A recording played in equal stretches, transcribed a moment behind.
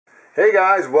Hey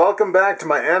guys, welcome back to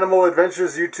my Animal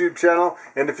Adventures YouTube channel.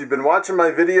 And if you've been watching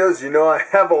my videos, you know I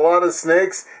have a lot of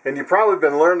snakes, and you've probably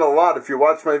been learning a lot if you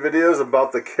watch my videos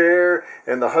about the care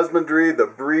and the husbandry, the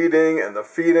breeding and the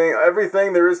feeding,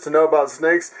 everything there is to know about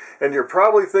snakes. And you're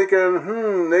probably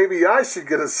thinking, maybe I should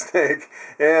get a snake.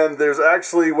 And there's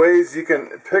actually ways you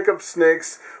can pick up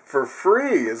snakes for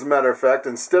free, as a matter of fact,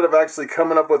 instead of actually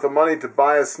coming up with the money to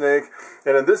buy a snake.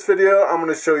 And in this video, I'm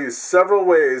going to show you several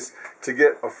ways to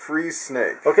get a free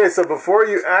snake. Okay, so before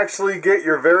you actually get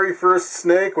your very first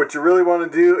snake, what you really want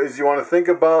to do is you want to think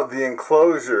about the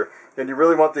enclosure. And you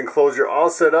really want the enclosure all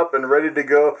set up and ready to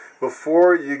go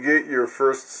before you get your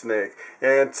first snake.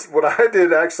 And what I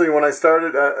did actually when I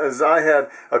started is I had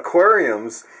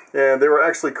aquariums, and they were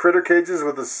actually critter cages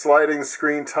with a sliding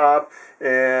screen top,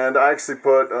 and I actually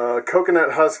put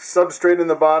coconut husk substrate in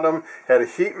the bottom, had a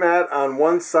heat mat on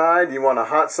one side. You want a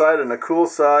hot side and a cool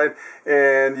side,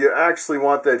 and you actually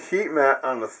want that heat mat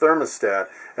on the thermostat.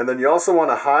 And then you also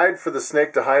want a hide for the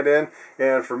snake to hide in.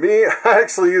 And for me, I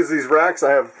actually use these racks.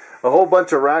 I have a whole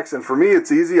bunch of racks, and for me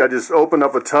it's easy. I just open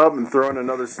up a tub and throw in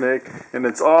another snake, and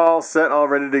it's all set, all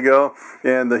ready to go,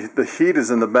 and the heat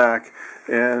is in the back.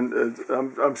 And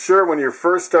I'm sure when you're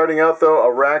first starting out, though,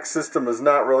 a rack system is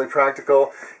not really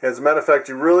practical. As a matter of fact,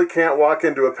 you really can't walk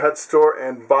into a pet store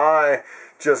and buy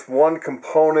just one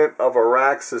component of a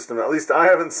rack system. At least I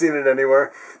haven't seen it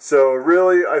anywhere. So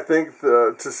really, I think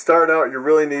to start out, you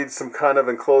really need some kind of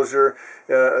enclosure,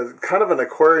 kind of an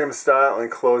aquarium style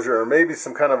enclosure, or maybe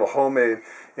some kind of a homemade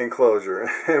enclosure.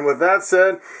 And with that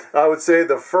said, I would say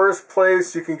the first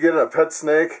place you can get a pet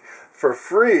snake for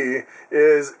free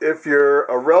is if you're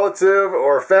a relative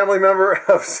or a family member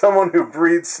of someone who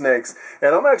breeds snakes.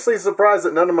 And I'm actually surprised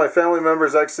that none of my family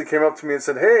members actually came up to me and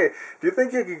said, "Hey, do you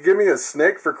think you could give me a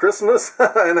snake for Christmas?"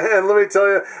 and let me tell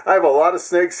you, I have a lot of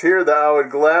snakes here that I would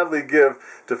gladly give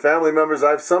to family members. I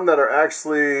have some that are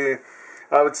actually,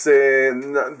 I would say,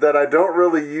 that I don't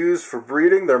really use for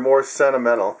breeding. They're more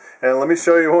sentimental. And let me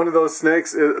show you one of those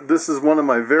snakes. This is one of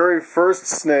my very first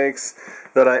snakes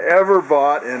that I ever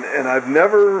bought, and I've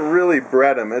never really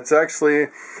bred him. It's actually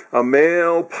a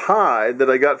male pied that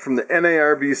I got from the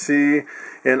NARBC,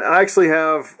 and I actually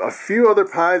have a few other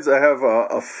pieds. I have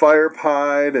a fire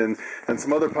pied and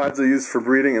some other pieds I use for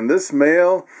breeding, and this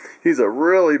male, he's a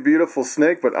really beautiful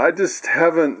snake, but I just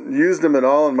haven't used him at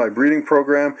all in my breeding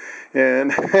program.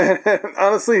 And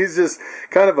honestly, he's just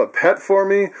kind of a pet for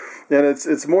me, and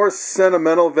it's more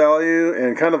sentimental value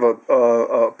and kind of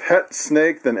a pet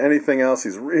snake than anything else.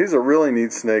 He's a really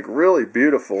neat snake, really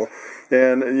beautiful.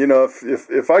 And you know,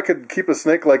 if I could keep a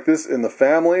snake like this in the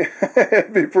family,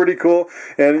 it'd be pretty cool.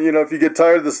 And you know, if you get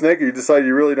tired of the snake or you decide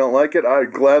you really don't like it,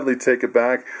 I'd gladly take it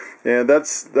back. And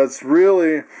that's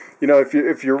really, you know,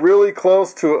 if you're really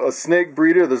close to a snake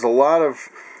breeder, there's a lot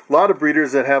of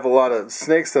breeders that have a lot of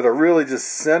snakes that are really just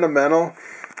sentimental,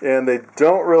 and they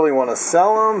don't really want to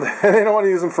sell them. They don't want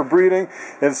to use them for breeding.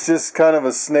 It's just kind of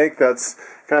a snake that's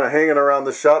kind of hanging around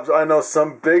the shops. I know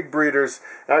some big breeders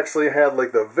actually had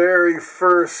like the very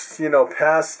first, you know,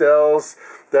 pastels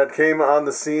that came on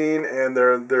the scene, and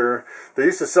they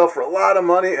used to sell for a lot of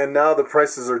money, and now the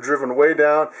prices are driven way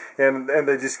down, and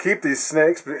they just keep these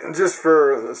snakes just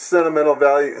for sentimental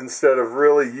value instead of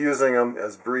really using them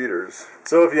as breeders.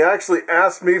 So if you actually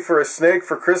ask me for a snake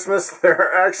for Christmas, there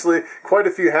are actually quite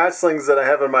a few hatchlings that I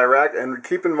have in my rack, and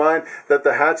keep in mind that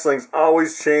the hatchlings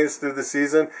always change through the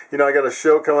season. You know, I got a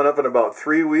show coming up in about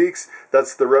 3 weeks.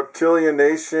 That's the Reptilian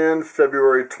Nation,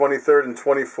 February 23rd and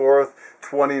 24th.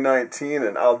 2019,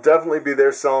 and I'll definitely be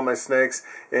there selling my snakes,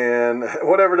 and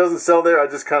whatever doesn't sell there, I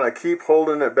just kind of keep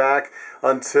holding it back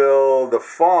until the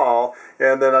fall,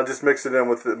 and then I'll just mix it in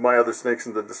with my other snakes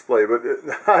in the display. But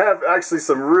I have actually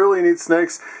some really neat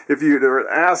snakes. If you were to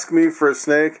ask me for a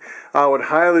snake, I would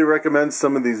highly recommend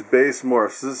some of these base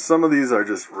morphs. Some of these are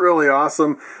just really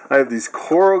awesome. I have these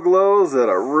coral glows that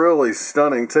are really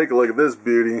stunning. Take a look at this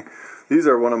beauty. These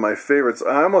are one of my favorites.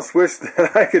 I almost wish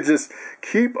that I could just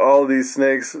keep all of these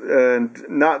snakes and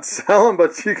not sell them,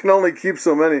 but you can only keep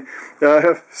so many. I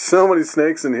have so many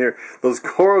snakes in here. Those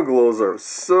coral glows are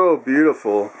so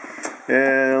beautiful.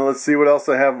 And let's see what else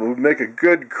I have. Would make a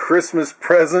good Christmas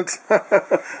present.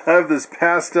 I have this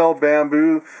pastel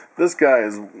bamboo.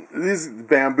 These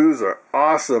bamboos are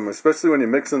awesome, especially when you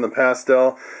mix in the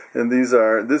pastel. And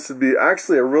this would be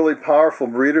actually a really powerful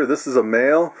breeder. This is a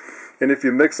male. And if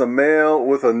you mix a male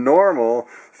with a normal,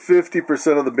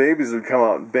 50% of the babies would come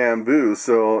out bamboo.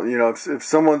 So, you know, if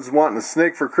someone's wanting a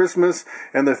snake for Christmas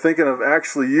and they're thinking of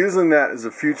actually using that as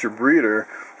a future breeder,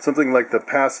 something like the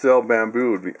pastel bamboo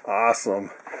would be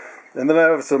awesome. And then I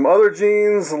have some other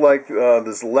genes like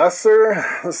this lesser.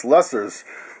 This lesser's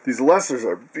These lessers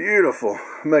are beautiful.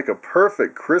 Make a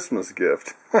perfect Christmas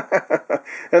gift.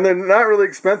 And they're not really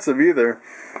expensive either.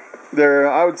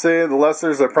 I would say the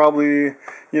lessers are probably,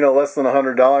 less than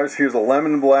 $100. Here's a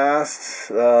Lemon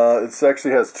Blast. It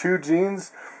actually has two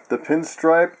jeans, the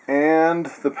pinstripe and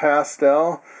the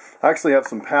pastel. I actually have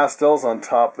some pastels on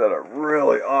top that are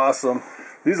really awesome.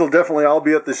 These will definitely all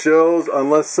be at the shows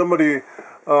unless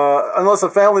a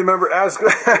family member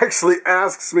actually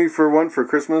asks me for one for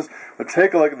Christmas. But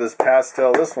take a look at this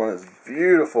pastel. This one is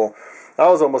beautiful. I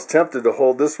was almost tempted to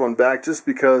hold this one back just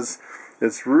because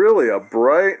it's really a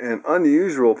bright and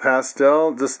unusual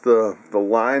pastel. Just the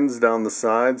lines down the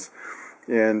sides.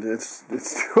 And it's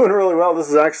doing really well. This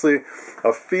is actually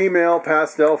a female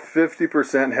pastel,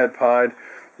 50% het pied.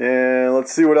 And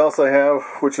let's see what else I have,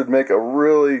 which would make a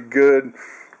really good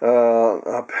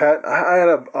pet. I had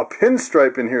a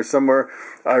pinstripe in here somewhere.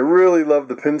 I really love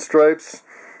the pinstripes.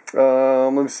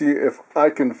 Let me see if I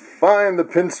can find the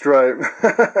pinstripe.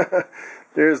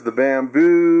 There's the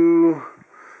bamboo.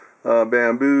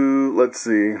 Let's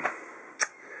see.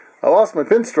 I lost my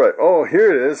pinstripe. Oh, here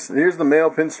it is. Here's the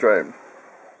male pinstripe.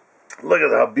 Look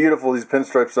at how beautiful these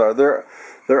pinstripes are.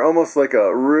 They're almost like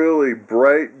a really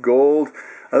bright gold.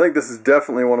 I think this is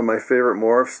definitely one of my favorite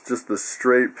morphs, just the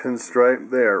straight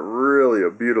pinstripe. They are really a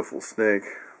beautiful snake.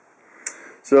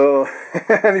 So,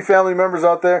 any family members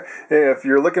out there, hey, if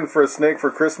you're looking for a snake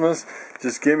for Christmas,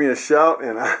 just give me a shout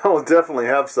and I will definitely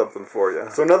have something for you.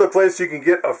 So another place you can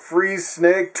get a free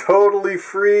snake, totally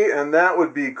free, and that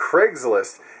would be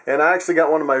Craigslist. And I actually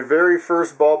got one of my very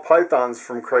first ball pythons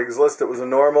from Craigslist. It was a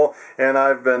normal, and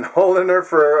I've been holding her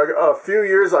for a few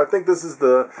years. I think this is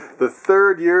the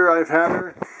third year I've had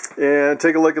her. And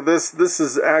take a look at this. This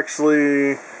is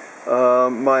actually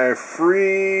my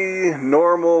free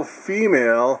normal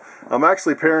female. I'm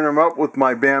actually pairing her up with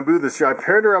my bamboo this year. I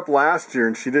paired her up last year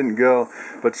and she didn't go,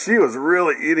 but she was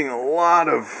really eating a lot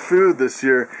of food this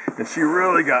year, and she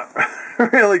really got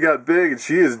big, and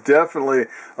she is definitely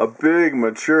a big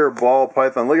mature ball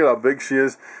python. Look at how big she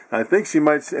is. I think she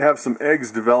might have some eggs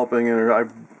developing in her. I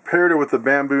paired her with the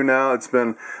bamboo now. It's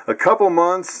been a couple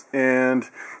months, and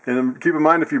keep in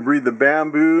mind, if you breed the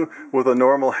bamboo with a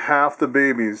normal, half the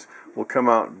babies will come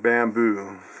out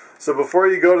bamboo. So before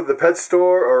you go to the pet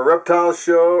store or a reptile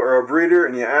show or a breeder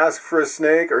and you ask for a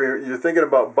snake or you're thinking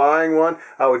about buying one,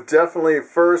 I would definitely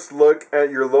first look at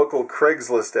your local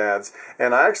Craigslist ads.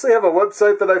 And I actually have a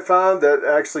website that I found that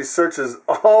actually searches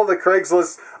all the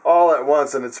Craigslist all at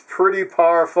once, and it's pretty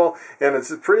powerful, and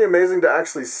it's pretty amazing to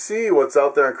actually see what's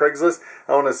out there on Craigslist.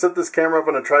 I want to set this camera up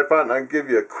on a tripod and I can give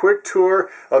you a quick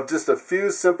tour of just a few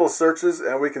simple searches,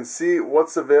 and we can see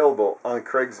what's available on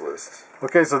Craigslist.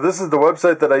 Okay, so this is the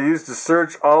website that I use to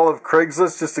search all of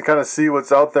Craigslist, just to kind of see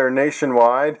what's out there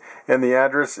nationwide, and the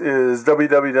address is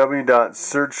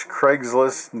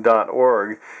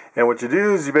www.searchcraigslist.org. And what you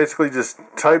do is you basically just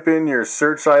type in your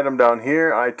search item down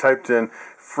here. I typed in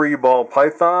free ball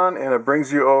python, and it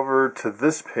brings you over to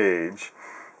this page.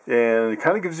 And it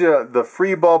kind of gives you the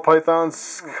free ball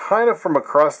pythons kind of from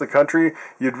across the country.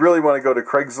 You'd really want to go to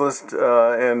Craigslist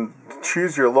and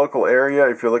choose your local area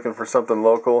if you're looking for something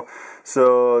local.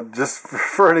 So just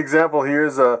for an example,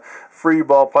 here's a free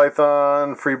ball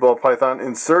python,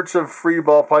 in search of free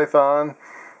ball python,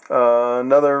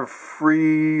 another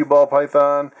free ball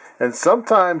python, and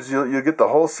sometimes you'll get the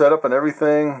whole setup and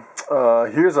everything.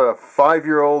 Here's a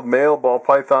 5-year-old male ball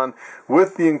python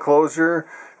with the enclosure.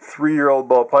 3-year-old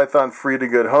ball python, free to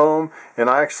good home.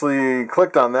 And I actually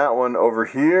clicked on that one over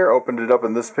here, opened it up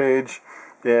in this page,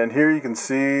 and here you can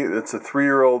see it's a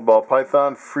 3-year-old ball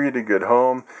python, free to good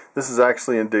home. This is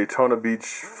actually in Daytona Beach,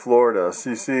 Florida. So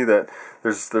you see that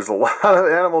there's a lot of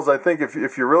animals. I think if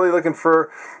you're really looking for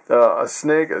a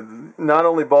snake, not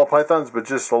only ball pythons, but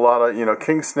just a lot of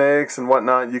king snakes and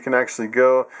whatnot, you can actually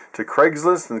go to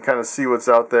Craigslist and kind of see what's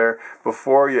out there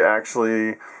before you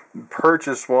actually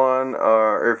purchase one,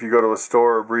 or if you go to a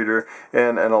store or breeder.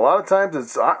 And a lot of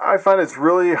times I find it's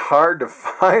really hard to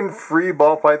find free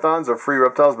ball pythons or free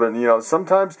reptiles, but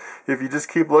sometimes if you just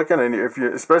keep looking, and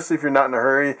especially if you're not in a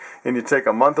hurry and you take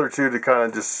a month or two to kind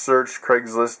of just search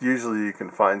Craigslist, usually you can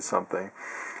find something.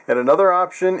 And another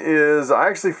option is, I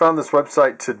actually found this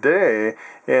website today,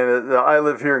 and I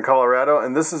live here in Colorado,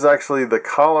 and this is actually the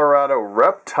Colorado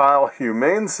Reptile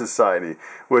Humane Society,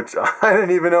 which I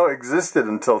didn't even know existed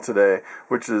until today,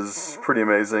 which is pretty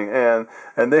amazing. And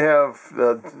they have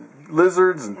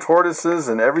lizards and tortoises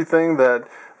and everything that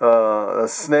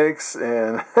snakes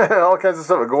and all kinds of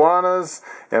stuff, iguanas,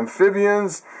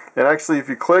 amphibians. And actually, if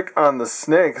you click on the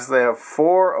snakes, they have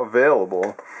 4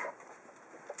 available.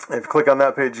 If you click on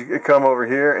that page, you come over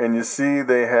here and you see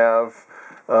they have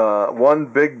one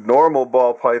big normal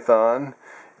ball python,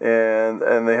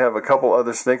 and they have a couple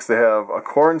other snakes. They have a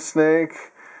corn snake,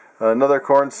 another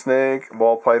corn snake,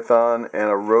 ball python, and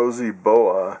a rosy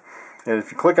boa. And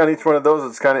if you click on each one of those,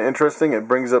 it's kind of interesting. It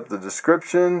brings up the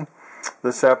description.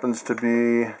 This happens to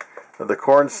be the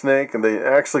corn snake, and it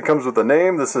actually comes with a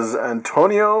name. This is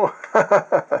Antonio.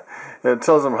 And it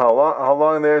tells them how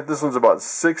long they're. This one's about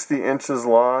 60 inches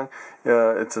long.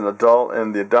 It's an adult,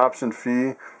 and the adoption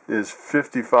fee is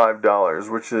 $55,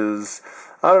 which is,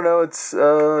 I don't know, it's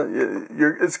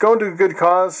going to a good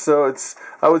cause, so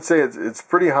I would say it's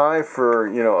pretty high for,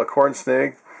 you know, a corn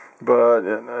snake. But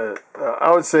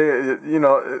I would say, you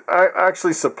know, it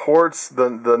actually supports the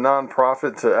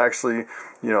nonprofit to actually,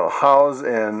 you know, house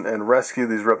and rescue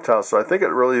these reptiles. So I think it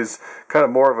really is kind of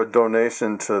more of a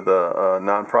donation to the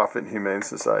nonprofit Humane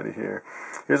Society here.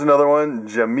 Here's another one,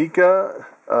 Janika.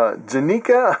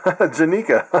 Janika.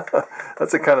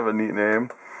 That's a kind of a neat name.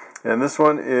 And this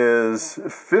one is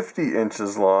 50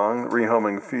 inches long,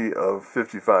 rehoming fee of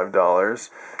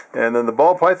 $55. And then the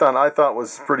ball python I thought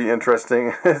was pretty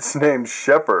interesting. It's named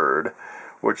Shepherd,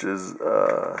 which is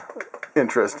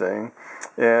interesting.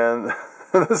 And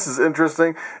this is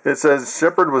interesting. It says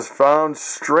Shepherd was found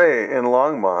stray in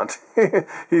Longmont.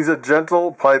 He's a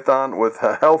gentle python with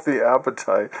a healthy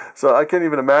appetite. So I can't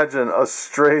even imagine a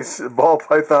stray ball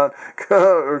python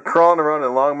crawling around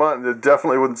in Longmont, and it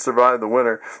definitely wouldn't survive the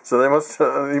winter. So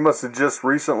he must have just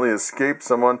recently escaped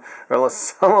someone, or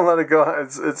unless someone let it go.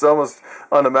 It's almost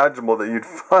unimaginable that you'd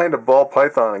find a ball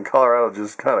python in Colorado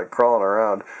just kind of crawling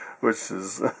around, which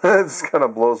is, it kind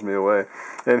of blows me away.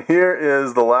 And here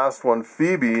is the last one,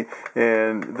 Phoebe,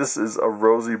 and this is a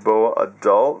rosy boa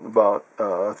adult, about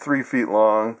 3 feet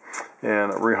long,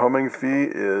 and rehoming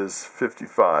fee is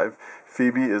 $55.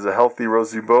 Phoebe is a healthy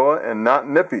rosy boa and not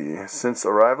nippy. Since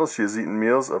arrival, she has eaten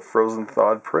meals of frozen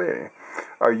thawed prey.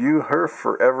 Are you her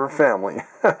forever family?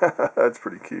 That's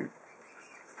pretty cute.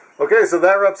 Okay, so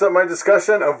that wraps up my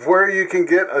discussion of where you can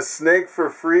get a snake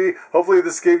for free. Hopefully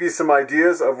this gave you some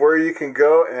ideas of where you can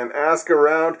go and ask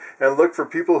around and look for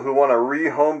people who want to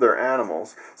rehome their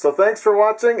animals. So thanks for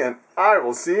watching, and I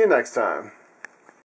will see you next time.